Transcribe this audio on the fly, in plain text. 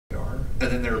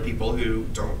And then there are people who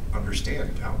don't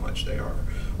understand how much they are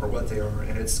or what they are,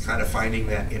 and it's kind of finding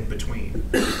that in between.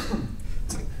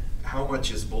 It's like, how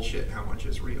much is bullshit and how much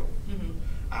is real?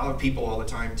 I'll have people all the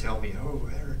time tell me, oh,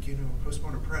 Eric, you know,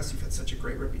 Postmodern Press, you've had such a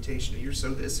great reputation, and you're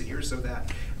so this and you're so that.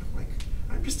 And I'm like,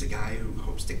 I'm just a guy who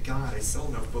hopes to God I sell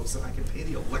enough books that I can pay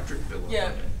the electric bill.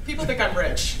 Yeah, people think I'm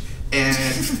rich. And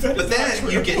but then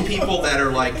you get people that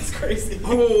are like, that's crazy.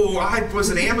 Oh, I was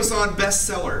an Amazon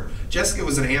bestseller. Jessica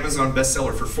was an Amazon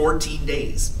bestseller for 14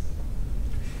 days.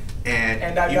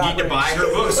 And you need to buy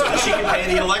her books so that she can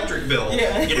pay the electric bill.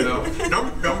 Yeah. You know,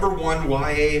 number one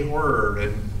YA horror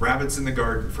and Rabbits in the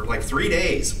Garden for like 3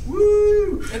 days.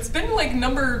 Woo! It's been like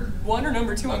number 1 or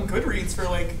number 2 on Goodreads for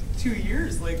like 2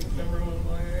 years, like number 1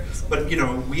 YA. But you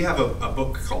know, we have a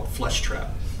book called Flesh Trap.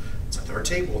 It's at our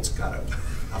table. It's got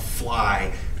a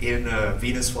fly in a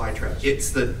Venus flytrap. It's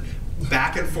the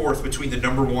back and forth between the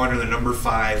number 1 and the number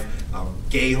 5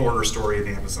 gay horror story of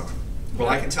Amazon. Well,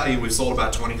 I can tell you we've sold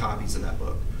about 20 copies of that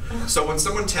book. So when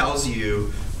someone tells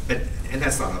you, and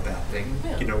that's not a bad thing,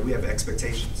 yeah. You know, we have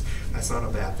expectations. That's not a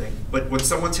bad thing. But when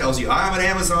someone tells you, I'm an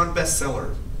Amazon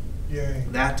bestseller, yay,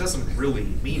 that doesn't really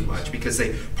mean much because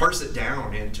they parse it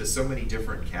down into so many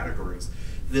different categories.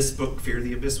 This book, Fear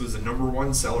the Abyss, was a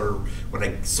 #1 seller when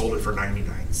I sold it for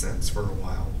 99 cents for a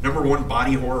while. #1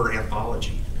 body horror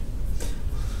anthology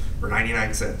for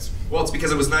 99 cents. Well, it's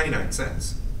because it was 99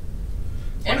 cents.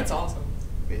 And it's awesome.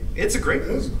 It's a great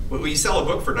book. When you sell a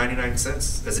book for 99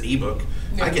 cents as an ebook,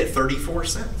 yeah. I get 34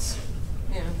 cents.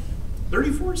 Yeah.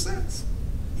 34 cents.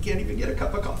 You can't even get a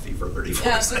cup of coffee for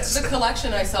 34 cents. The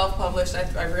collection I self-published,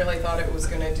 I really thought it was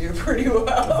going to do pretty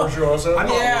well. For sure, also?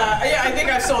 Yeah, I think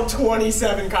I've sold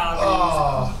 27 copies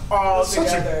all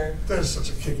together. That is such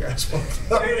a kick-ass book.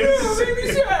 It made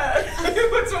me sad. I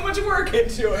put so much work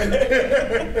into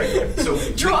it. So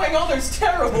drawing all those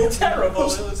terrible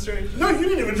illustrations. No, you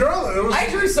didn't even draw them. I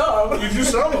drew some. You drew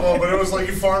some of them, but it was like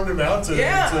you farmed them out to,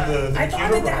 yeah. to the I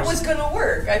thought that was going to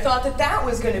work. I thought that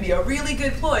was going to be a really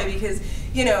good ploy because,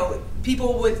 you know,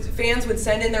 fans would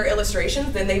send in their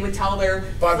illustrations, then they would tell their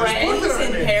friends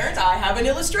and parents, I have an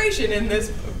illustration in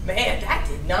this. Man, that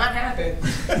did not happen.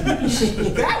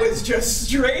 That was just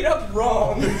straight up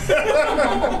wrong.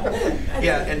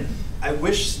 Yeah, and I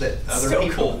wish that other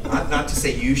people, not to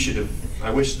say you should have,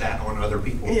 I wish that on other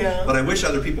people, yeah. But I wish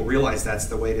other people realize that's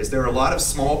the way it is. There are a lot of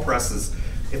small presses.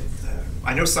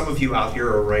 I know some of you out here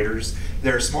are writers.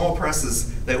 There are small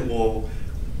presses that will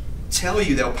tell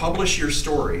you they'll publish your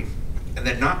story and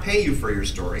then not pay you for your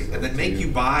story and then make you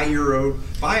buy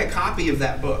a copy of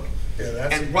that book. Yeah,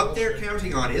 and what they're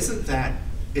counting on isn't that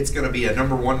it's going to be a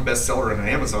 #1 bestseller on an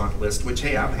Amazon list, which,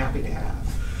 hey, I'm happy to have.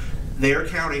 They're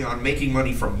counting on making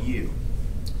money from you.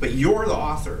 But you're the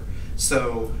author.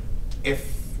 So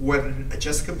when a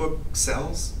Jessica book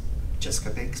sells,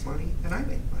 Jessica makes money and I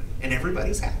make money. And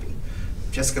everybody's happy.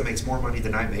 Jessica makes more money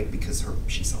than I make because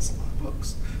she sells a lot of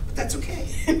books. But that's okay.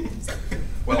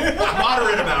 Well, a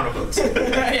moderate amount of books.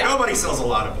 Yeah. Nobody sells a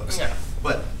lot of books. Yeah.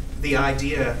 But the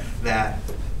idea that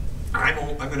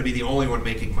I'm going to be the only one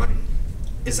making money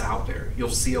is out there. You'll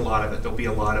see a lot of it. There'll be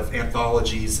a lot of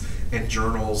anthologies and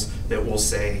journals that will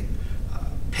say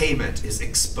payment is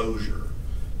exposure.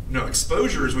 No,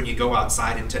 exposure is when you go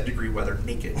outside in 10-degree weather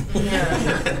naked. Yeah.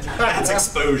 That's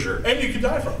exposure. And you can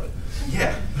die from it.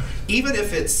 Yeah. Even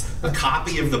if it's a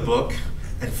copy of the book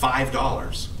and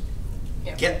 $5,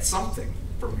 yeah. Get something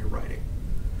from your writing.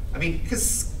 I mean,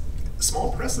 because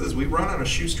small presses, we run on a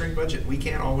shoestring budget. We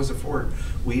can't always afford.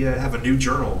 We have a new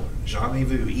journal, Jamais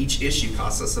Vu. Each issue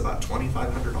costs us about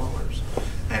 $2,500.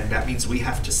 And that means we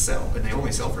have to sell, and they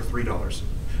only sell for $3.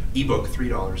 Ebook,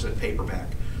 $3, and paperback,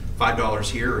 $5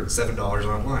 here and $7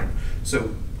 online.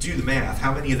 So do the math.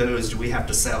 How many of those do we have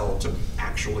to sell to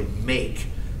actually make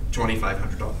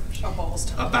 $2,500? A balls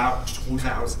ton. About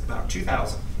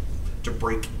 2,000 to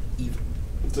break even.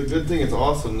 It's a good thing. It's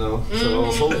awesome though. So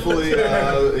hopefully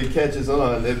it catches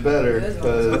on. It better.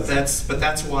 But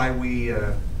that's why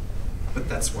we're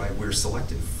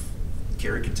selective.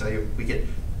 Carrie can tell you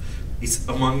he's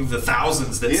among the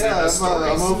thousands that send us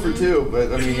stories. I'm 0 for 2,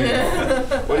 but I mean,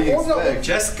 what do you expect?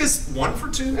 Jessica's 1 for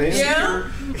 2. Yeah.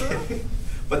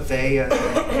 But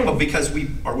because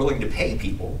we are willing to pay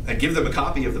people and give them a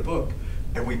copy of the book,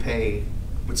 and we pay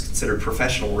what's considered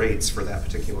professional rates for that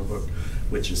particular book,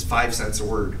 which is 5 cents a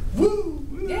word. Woo!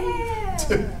 Yeah.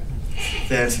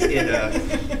 Then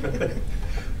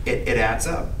it adds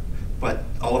up. But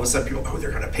all of a sudden people,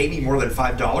 they're going to pay me more than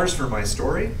 $5 for my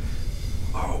story?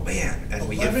 Oh man, and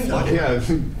we get flooded. Yeah,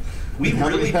 We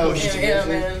really pushed. Yeah,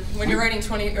 man. When you're writing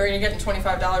you're getting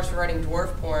 $25 for writing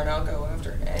dwarf porn, I'll go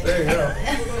after it. There you go.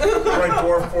 Write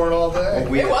dwarf porn all day.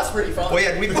 It was pretty fun. Well, yeah,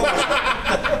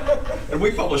 and we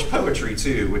publish poetry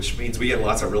too, which means we get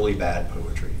lots of really bad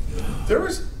poetry. There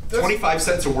was 25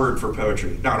 cents a word for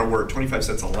poetry, not a word. 25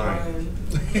 cents a line.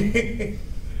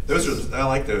 Those are, I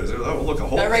like those. Oh, look, a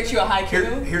whole. Did I write you a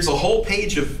haiku? Here's a whole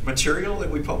page of material that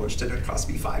we published, and it cost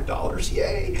me $5.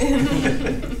 Yay!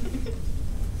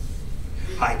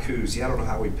 Haikus. Yeah, I don't know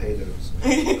how we pay those.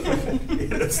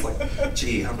 It's like,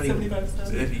 gee, how many?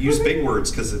 Use big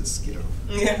words because it's, you know.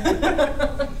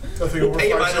 Yeah. We'll pay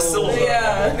you by the syllable.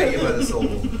 Yeah. We'll pay you by the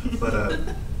syllable. But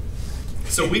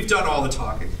so we've done all the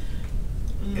talking,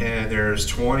 and there's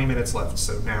 20 minutes left.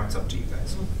 So now it's up to you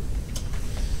guys.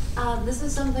 This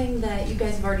is something that you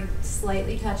guys have already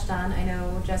slightly touched on. I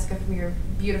know, Jessica, from your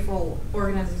beautiful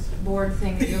organizers board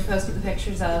thing that you were posting the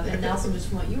pictures of, and Nelson, just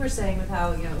from what you were saying with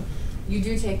how, you know, you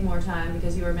do take more time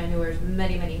because you are a man who wears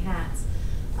many, many hats.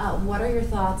 What are your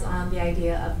thoughts on the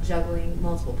idea of juggling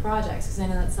multiple projects? Because I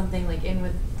know that's something like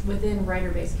within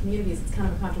writer-based communities, it's kind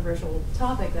of a controversial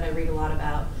topic that I read a lot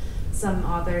about. Some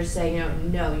authors say, you know,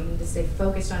 no, you need to stay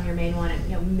focused on your main one and,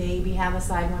 you know, maybe have a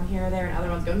side one here or there, and other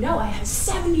ones go, no, I have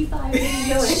 75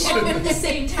 videos all at the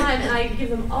same time, and I give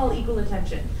them all equal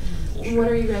attention. What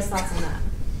are you guys' thoughts on that?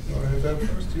 You want to hit that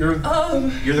first? You're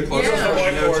the closest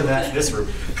yeah. to this room.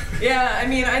 Yeah, I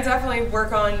mean, I definitely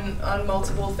work on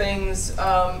multiple things.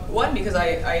 One, because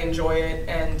I enjoy it,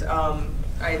 and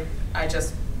I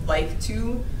just I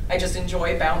just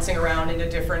enjoy bouncing around into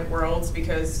different worlds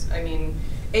because, I mean,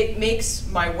 it makes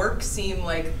my work seem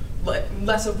like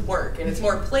less of work, and it's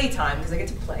more playtime because I get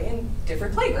to play in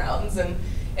different playgrounds and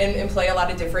play a lot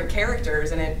of different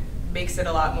characters, and it makes it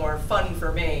a lot more fun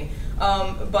for me.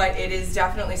 But it is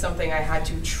definitely something I had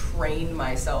to train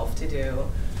myself to do.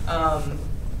 I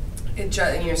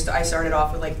started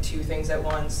off with like 2 things at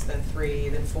once, then 3,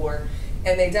 then 4,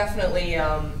 and they definitely,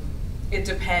 it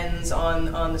depends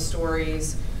on the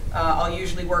stories. I'll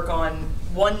usually work on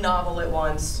 1 novel at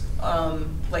once,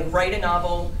 like write a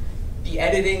novel, be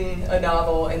editing a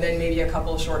novel, and then maybe a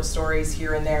couple of short stories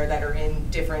here and there that are in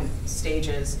different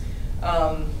stages.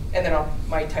 And then I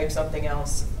might type something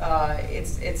else.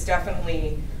 It's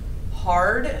definitely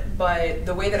hard, but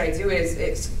the way that I do it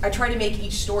is I try to make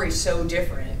each story so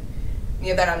different, you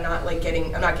know, that I'm not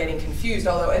getting confused.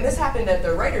 Although, and this happened at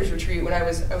the writers' retreat when I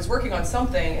was working on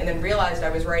something and then realized I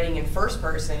was writing in first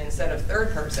person instead of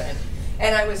third person,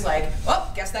 and I was like,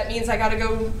 well, guess that means I got to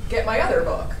go get my other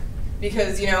book,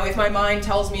 because, you know, if my mind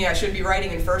tells me I should be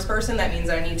writing in first person, that means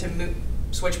I need to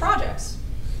switch projects.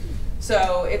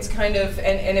 So it's kind of,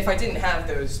 and if I didn't have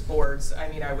those boards, I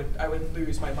mean, I would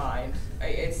lose my mind.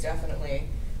 It's definitely,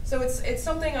 so it's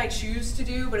something I choose to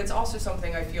do, but it's also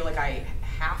something I feel like I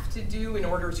have to do in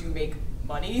order to make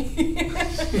money.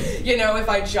 You know, if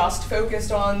I just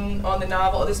focused on the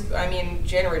novel,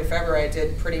 January to February, I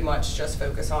did pretty much just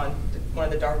focus on one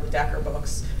of the Darla Decker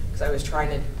books because I was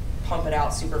trying to pump it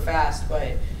out super fast,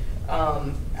 but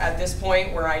at this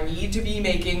point where I need to be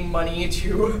making money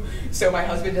so my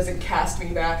husband doesn't cast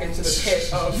me back into the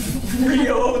pit of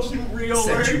real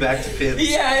Send work. You back to pits.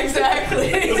 Yeah, exactly.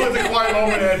 It's like the quiet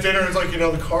moment at dinner. It's like, you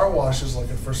know, the car wash is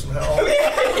looking for some help.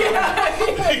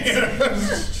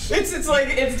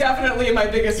 It's definitely my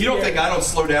biggest You don't fear. think I don't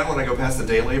slow down when I go past the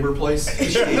day labor place?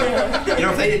 You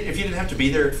know, if you didn't have to be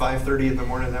there at 5:30 in the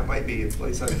morning, that might be a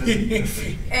place I'd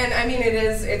visit. And I mean,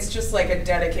 it's just like a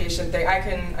dedication thing. I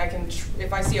can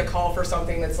if I see a call for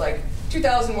something that's like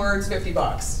 2,000 words,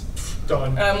 $50. Done.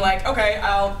 And I'm like, okay,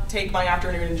 I'll take my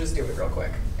afternoon and just do it real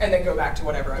quick, and then go back to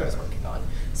whatever I was working on.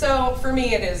 So for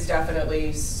me, it is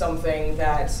definitely something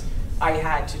that I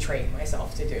had to train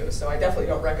myself to do. So I definitely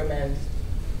don't recommend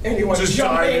anyone Just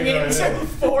jumping diving into right in.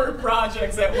 4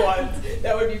 projects at once.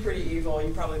 That would be pretty evil.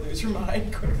 You'd probably lose your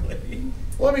mind quickly.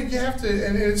 Well, I mean, you have to,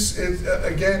 and it's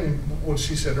again, what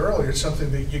she said earlier, it's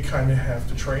something that you kind of have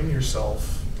to train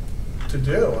yourself to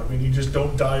do. I mean, you just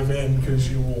don't dive in because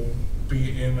you will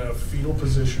be in a fetal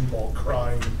position while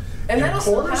crying. And in a that'll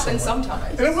still corner happen somewhere.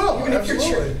 sometimes. And it will, even if you're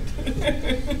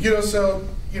absolutely. You know, so,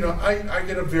 you know, I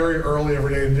get up very early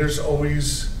every day, and there's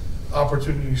always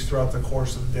opportunities throughout the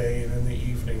course of the day and in the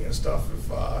evening and stuff.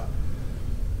 If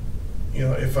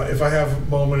I have a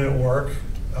moment at work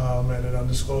at an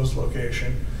undisclosed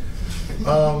location,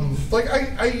 like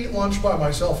I eat lunch by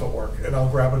myself at work, and I'll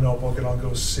grab a notebook and I'll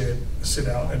go sit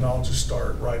out and I'll just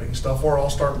start writing stuff, or I'll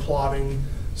start plotting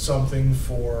something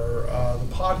for the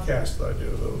podcast that I do,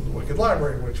 the Wicked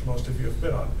Library, which most of you have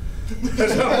been on. So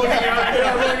I'm looking out there,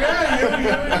 I'm like,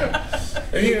 yeah.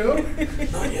 And you?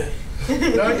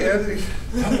 Not yet.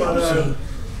 But,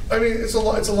 I mean, it's a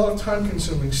lot of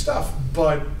time-consuming stuff,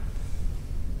 but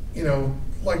you know,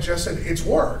 like Jess said, it's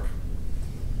work,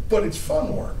 but it's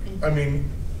fun work. I mean,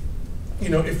 you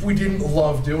know, if we didn't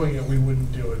love doing it, we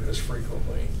wouldn't do it as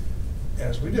frequently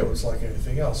as we do. It's like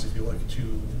anything else. If you like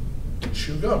to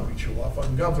chew gum, you chew a lot of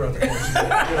fucking gum throughout the course of the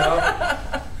day, you know?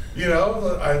 You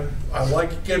know, I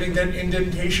like getting that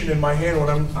indentation in my hand when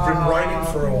I've been writing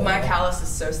for a while. My callus is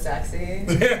so sexy.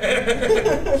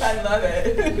 I love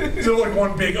it. So like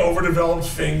one big overdeveloped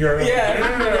finger.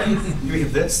 Yeah. You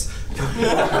mean this?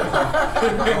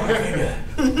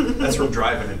 That's from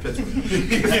driving in Pittsburgh.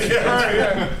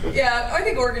 Yeah, I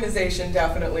think organization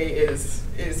definitely is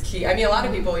key. I mean, a lot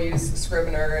of people use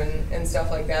Scrivener and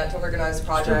stuff like that to organize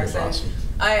projects.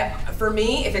 And for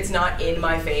me, if it's not in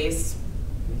my face,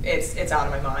 it's out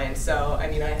of my mind. So I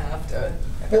mean, I have to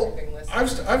have everything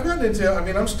listed. I've gotten into. I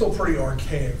mean, I'm still pretty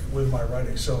archaic with my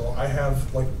writing, so I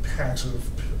have like packs of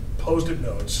Post-it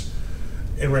notes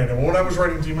in random. When I was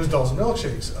writing Demons, Dolls, and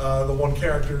Milkshakes, the one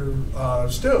character,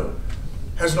 Stu,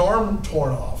 has an arm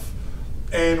torn off,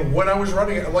 and when I was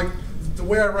writing it, like the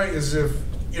way I write is if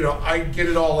you know I get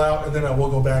it all out, and then I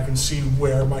will go back and see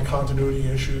where my continuity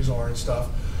issues are and stuff.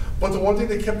 But the one thing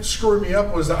that kept screwing me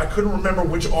up was that I couldn't remember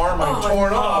which arm I'd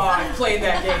torn off. I've played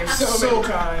that game so many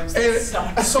times. And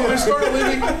so I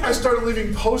started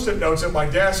leaving Post-it notes at my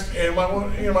desk, and my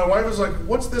wife was like,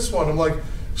 "What's this one?" I'm like,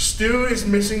 "Stu is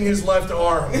missing his left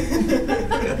arm,"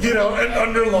 you know, and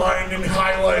underlined and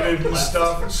highlighted and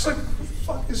stuff. It's like,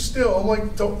 fuck is Stu? I'm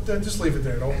like, don't just leave it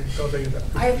there. Don't take it down.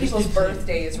 I have people's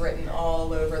birthdays written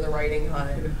all over the writing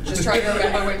HUD. Just trying to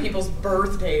remember when people's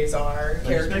birthdays are.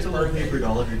 Just make a little paper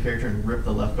doll of your character and rip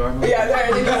the left arm off. Yeah,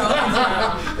 there you go.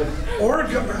 Or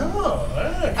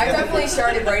I definitely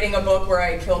started writing a book where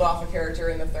I killed off a character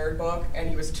in the 3rd book, and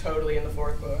he was totally in the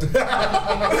 4th book.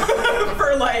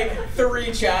 For like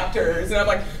 3 chapters. And I'm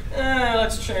like,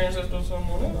 let's change this to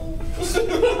someone else.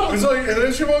 It's like, and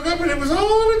then she woke up and it was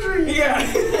all a dream. Yeah.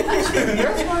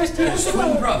 That's why Stu's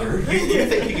twin brother. You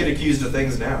think you get accused of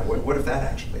things now? What if that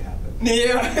actually happened?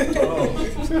 Yeah.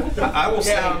 I will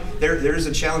say there's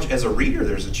a challenge as a reader.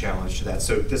 There's a challenge to that.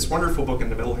 So this wonderful book in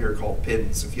the middle here called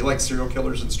Pins. If you like serial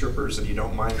killers and strippers, and you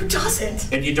don't mind, Who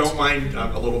doesn't? And you don't mind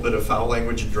a little bit of foul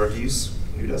language and drug use,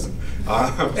 who doesn't?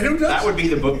 And who does? That would be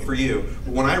the book for you.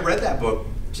 When I read that book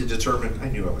to determine, I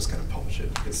knew I was going to publish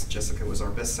it because Jessica was our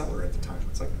bestseller at the time.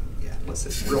 It's like, yeah,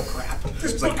 listen, real crap.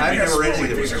 It's like I've never read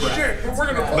anything that was crap.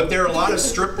 But there are a lot of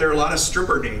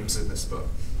stripper names in this book.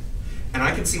 And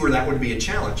I can see where that would be a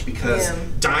challenge because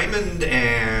Diamond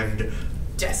and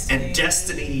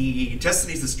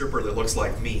Destiny's the stripper that looks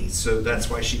like me, so that's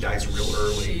why she dies real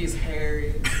early. She's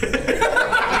hairy.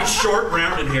 She's short,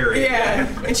 round, and hairy. Yeah,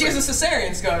 and she has a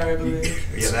cesarean scar, I believe.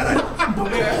 Yeah, that I know.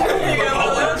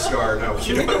 Scar, no.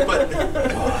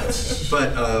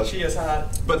 But she is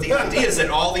hot. But the idea is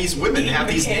that all these women have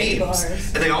these names,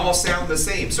 and they all sound the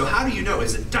same. So how do you know?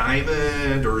 Is it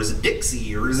Diamond, or is it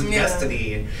Dixie, or is it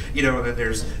Destiny? And you know, and then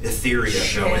there's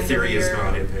Etheria. No, Etheria's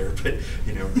not in there, but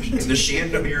you know, in the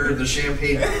chandelier in the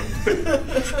champagne room,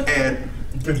 and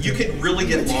you can really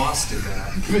get lost in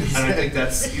that. And I think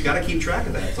that's you got to keep track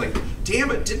of that. It's like,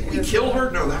 damn it, didn't we kill her?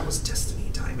 No, that was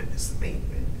Destiny. Diamond is the main.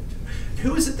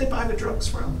 Who is it they buy the drugs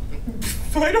from?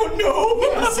 I don't know.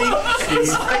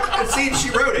 See,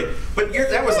 she wrote it, but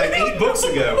that was like 8 books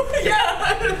ago. Yeah,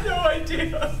 I have no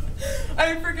idea.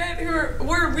 I forget we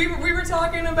were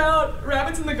talking about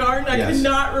rabbits in the garden. I could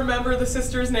not remember the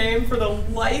sister's name for the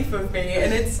life of me,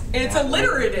 and it's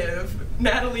alliterative,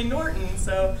 Natalie Norton.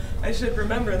 So I should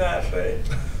remember that, but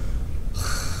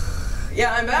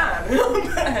yeah, I'm bad. I'm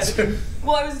bad.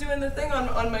 Well, I was doing the thing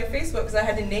on my Facebook because I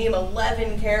had to name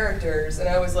 11 characters, and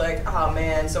I was like, oh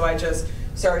man. So I just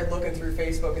started looking through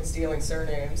Facebook and stealing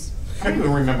surnames. I don't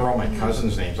even remember all my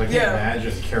cousins' names. I can't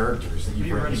imagine characters that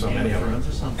you've written so many of them.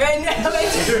 And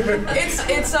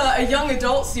it's a young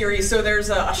adult series, so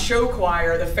there's a show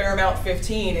choir, the Fairmount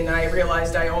 15, and I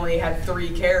realized I only had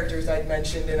 3 characters I'd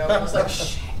mentioned, and I was like,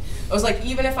 shit. I was like,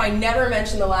 even if I never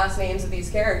mention the last names of these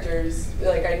characters,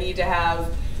 like I need to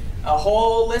have a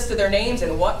whole list of their names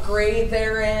and what grade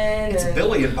they're in. It's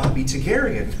Billy and Bobby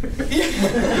Targaryen.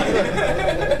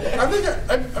 I think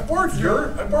I borrowed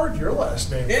your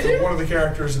last name for one of the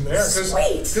characters in there.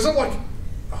 Sweet. Because I'm like,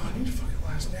 oh, I need a fucking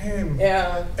last name.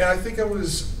 Yeah. And I think I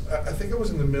was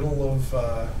in the middle of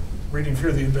reading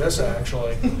Fear the Abyss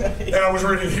actually, and I was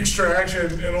reading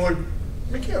Extraction, and I'm like,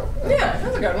 McHugh. Yeah,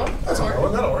 that's a good one.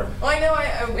 That'll work. Well, I know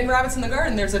in Rabbits in the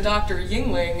Garden there's a Dr.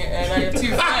 Yingling, and I have 2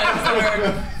 friends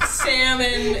that are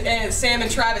Sam and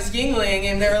Travis Yingling,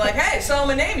 and they were like, hey, saw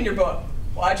my name in your book.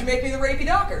 Why'd you make me the rapey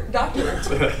doctor?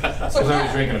 So I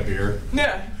was drinking a beer.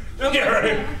 Yeah. Yeah,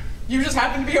 right. You just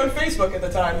happened to be on Facebook at the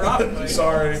time, probably.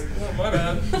 Sorry. Oh, my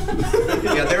bad.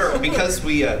 Yeah, because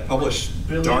we publish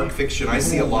dark fiction, I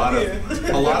see a lot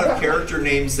of character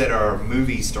names that are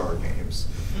movie star names.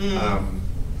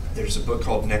 There's a book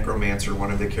called Necromancer.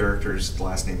 One of the characters'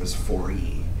 last name is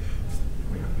Foree.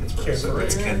 So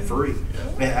it's Ken Foree.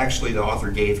 Actually, the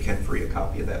author gave Ken Foree a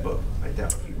copy of that book. I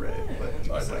doubt if he read it, but he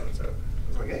was like,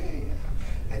 hey,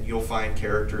 yeah. And you'll find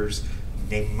characters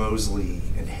named Mosley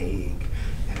and Haig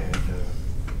and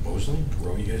Mosley?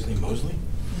 Were you guys named Mosley?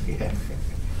 Yeah,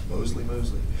 Mosley.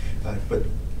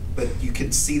 But you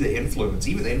can see the influence,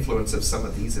 even the influence of some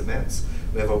of these events.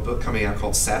 We have a book coming out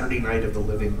called Saturday Night of the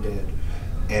Living Dead,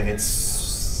 and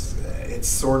it's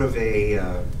sort of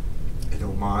an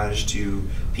homage to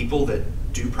people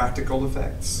that do practical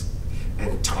effects,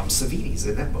 and Tom Savini's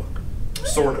in that book,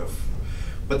 sort of.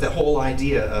 But the whole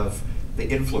idea of the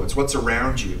influence, what's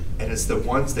around you, and it's the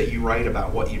ones that you write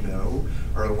about what you know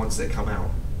are the ones that come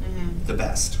out the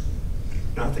best.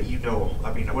 Not that you know.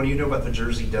 I mean, what do you know about the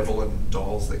Jersey Devil and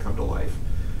dolls that come to life?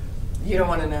 You don't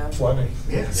want to know. Plenty.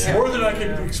 Yes. More than I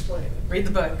can explain. Read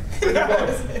the book.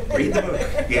 Read the book.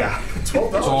 Yeah.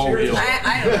 $12. real.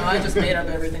 I don't know. I just made up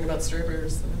everything about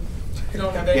strippers. I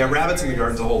don't have any. Yeah, Rabbits in the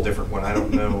Garden's a whole different one. I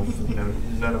don't know.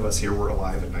 None of us here were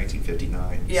alive in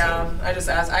 1959. Yeah, so. I just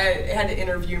asked. I had to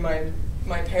interview my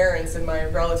parents and my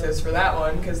relatives for that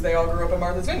one because they all grew up in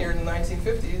Martha's Vineyard in the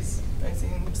 1950s,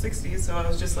 1960s. So I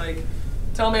was just like,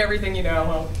 tell me everything you know.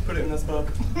 I'll put it in this book.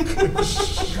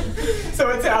 So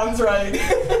it sounds right.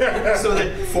 So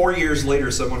that 4 years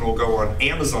later, someone will go on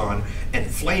Amazon and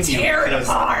flame you. Tear it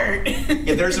apart.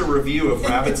 Yeah, there's a review of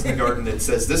Rabbits in the Garden that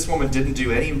says this woman didn't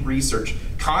do any research.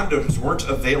 Condoms weren't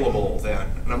available then.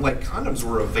 And I'm like, condoms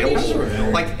were available. Sure.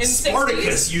 Like In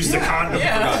Spartacus 60s? used a condom for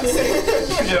God's sake.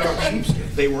 You know,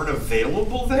 they weren't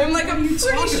available then? I'm like, I'm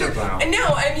pretty sure. About? And no,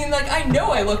 I mean, like, I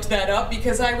know I looked that up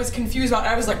because I was confused about.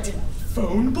 I was like, did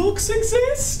phone books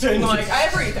exist? And like, I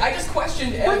just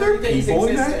questioned everything's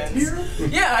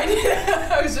existence. Yeah, I did.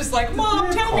 I was just like,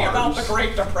 Mom, tell me about the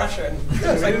Great Depression.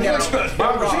 Like, no,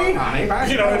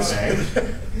 honey, You know, it's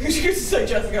she used to say,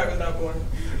 Jessica, I was not born.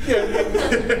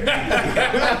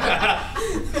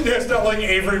 it's not like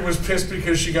Avery was pissed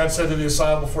because she got sent to the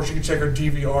asylum before she could check her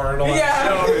DVR and all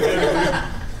that.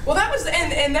 Well, that was,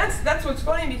 and that's what's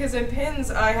funny because in Pins,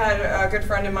 I had a good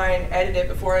friend of mine edit it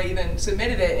before I even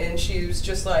submitted it, and she was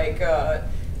just like,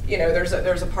 you know, there's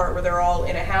a part where they're all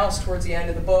in a house towards the end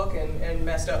of the book, and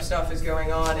messed up stuff is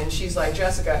going on, and she's like,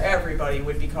 Jessica, everybody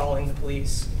would be calling the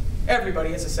police.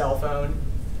 Everybody has a cell phone.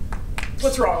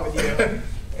 What's wrong with you?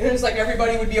 And it was like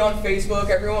everybody would be on Facebook,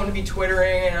 everyone would be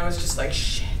Twittering, and I was just like,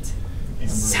 shit,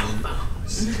 cell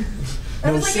phones.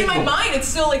 I was like, in my mind, it's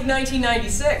still like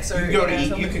 1996. Or,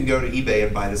 you can go to eBay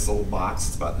and buy this little box.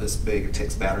 It's about this big. It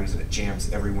takes batteries and it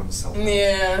jams everyone's cell phone.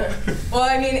 Yeah. Well,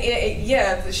 I mean,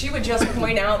 yeah, she would just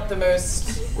point out the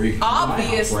most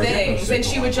obvious things, and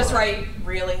she would just write,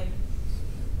 really?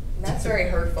 And that's very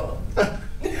hurtful. Like,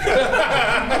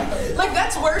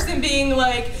 that's worse than being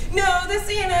like, no, this,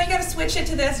 you know, you gotta switch it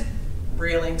to this.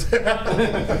 Really?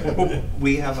 Well,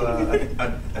 we have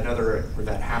another where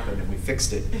that happened and we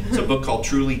fixed it. It's a book called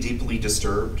Truly Deeply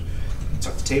Disturbed. It's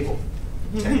at the table.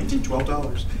 $10,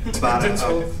 $12. It's about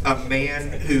a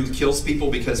man who kills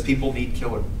people because people need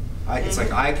killing. It's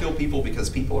like, I kill people because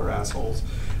people are assholes.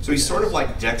 So he's sort of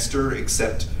like Dexter,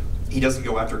 except he doesn't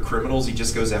go after criminals. He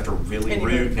just goes after really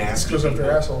rude, nasty people. Goes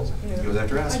after assholes. Yeah. He goes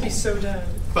after assholes. I'd be so done.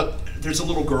 But there's a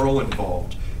little girl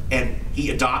involved. And he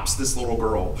adopts this little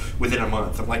girl within a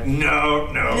month. I'm like,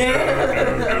 no.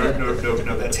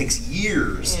 That takes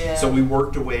years. Yeah. So we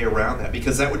worked a way around that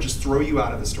because that would just throw you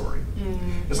out of the story.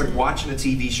 It's like watching a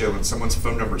TV show and someone's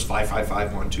phone number is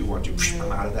 555-1212.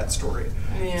 I'm out of that story.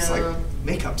 Yeah. It's like,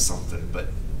 make up something, but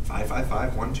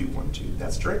 555-1212.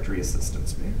 That's directory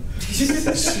assistance, man.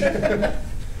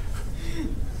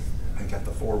 I got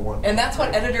the 4-1. And that's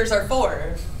what editors are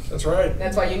for. That's right.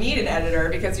 That's why you need an editor,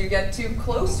 because you get too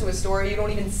close to a story, you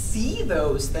don't even see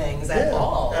those things at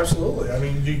all. Absolutely. I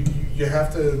mean, you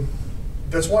have to.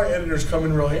 That's why editors come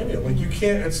in real handy. Like, you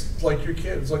can't. It's like your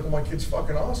kid. It's like, well, my kid's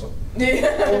fucking awesome.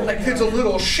 Yeah. Well, my kid's a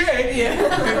little shit. Yeah.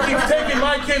 And keeps taking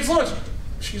my kid's lunch.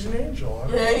 She's an angel.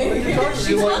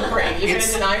 She's not great. You can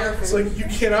deny her food. It's like you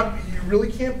really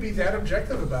can't be that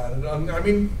objective about it. I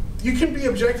mean, you can be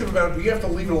objective about it, but you have to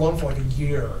leave it alone for like a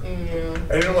year.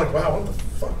 Mm-hmm. And you're like, wow, what the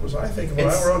fuck was I thinking when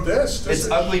I wrote this? It's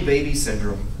ugly baby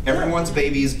syndrome. Everyone's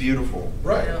baby is beautiful.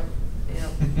 Right. Yeah.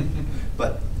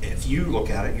 But if you look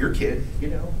at it, your kid, you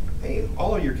know, hey,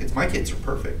 all of your kids, my kids are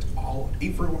perfect.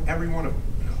 Every one of them,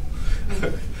 you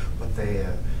know. But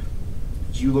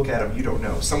You look at them, you don't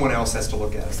know. Someone else has to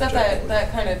look at them. Except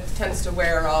that kind of tends to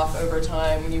wear off over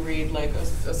time when you read like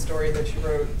a story that you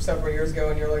wrote several years ago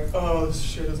and you're like, oh, this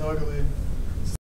shit is ugly.